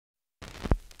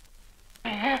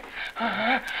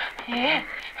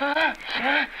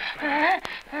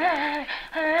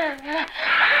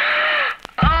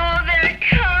there it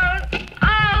comes.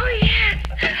 Oh, yes.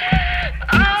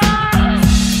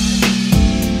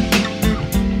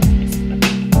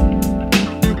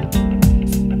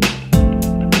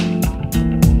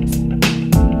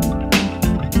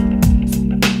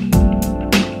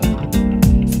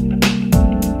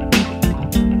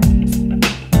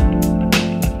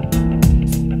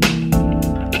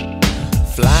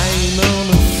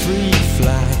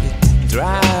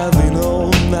 Driving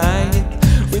all night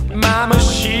with my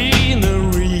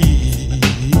machinery,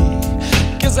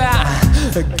 'cause I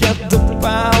got the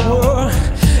power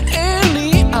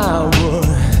any hour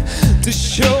to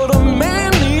show the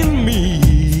man in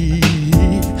me.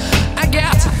 I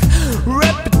got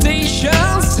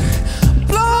reputations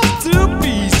blown to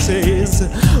pieces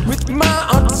with my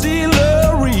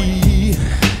artillery.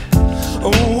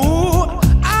 Oh,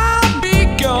 I'll be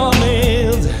gone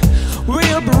and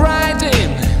we'll be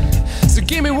riding. So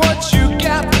give me what you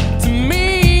got to me.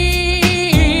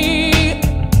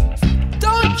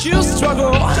 Don't you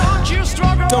struggle, don't you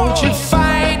struggle, don't you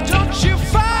fight, don't you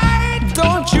fight,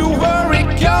 don't you worry,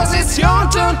 'cause it's your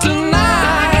turn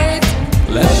tonight.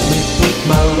 Let me put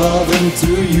my love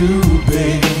into you,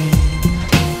 babe.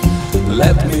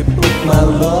 Let me put my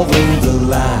love in the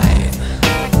line.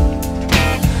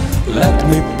 Let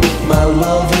me put my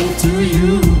love into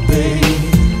you, babe.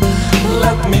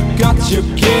 Let me cut your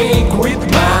cake with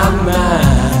my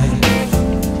knife.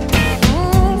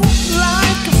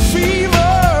 Like a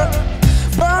fever,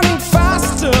 burning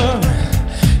faster.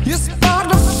 You spark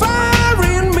the fire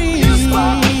in me. You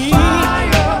spark the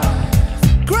fire.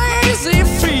 Crazy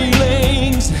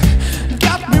feelings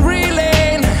got me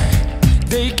reeling.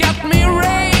 They got me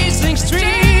raising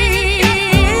street.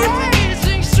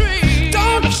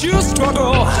 Don't you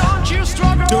struggle, don't you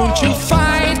struggle, don't you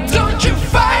fight, don't you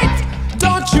fight.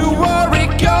 Don't you worry,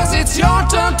 'cause it's your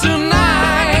turn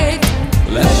tonight.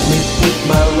 Let me put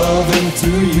my love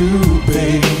into you,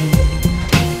 babe.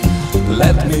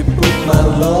 Let me put my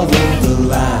love in the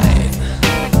line.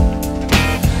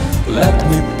 Let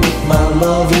me put my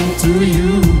love into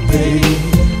you, babe.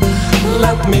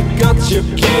 Let me cut your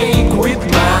cake with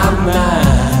my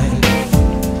knife.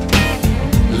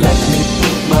 Let me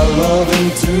put my love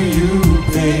into you,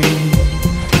 babe.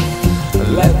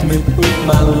 Let me put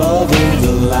my love in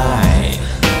the line.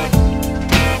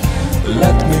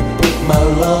 Let me put my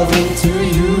love into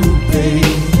you,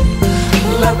 babe.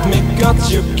 Let me cut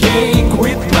your cake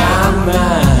with my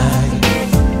knife.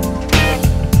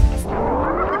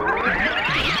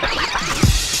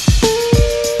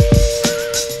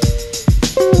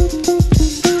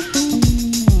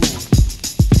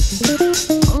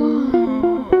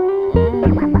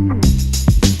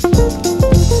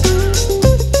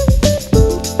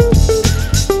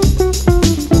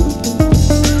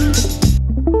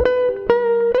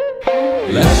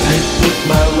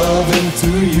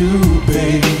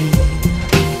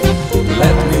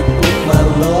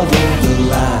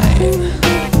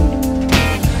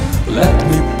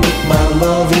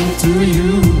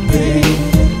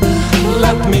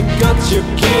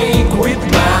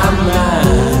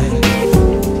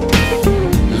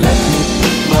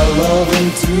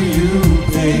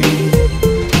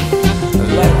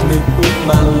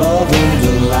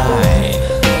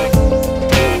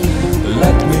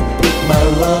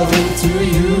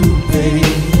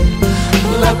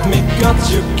 Cut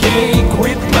your cake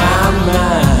with my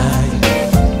knife.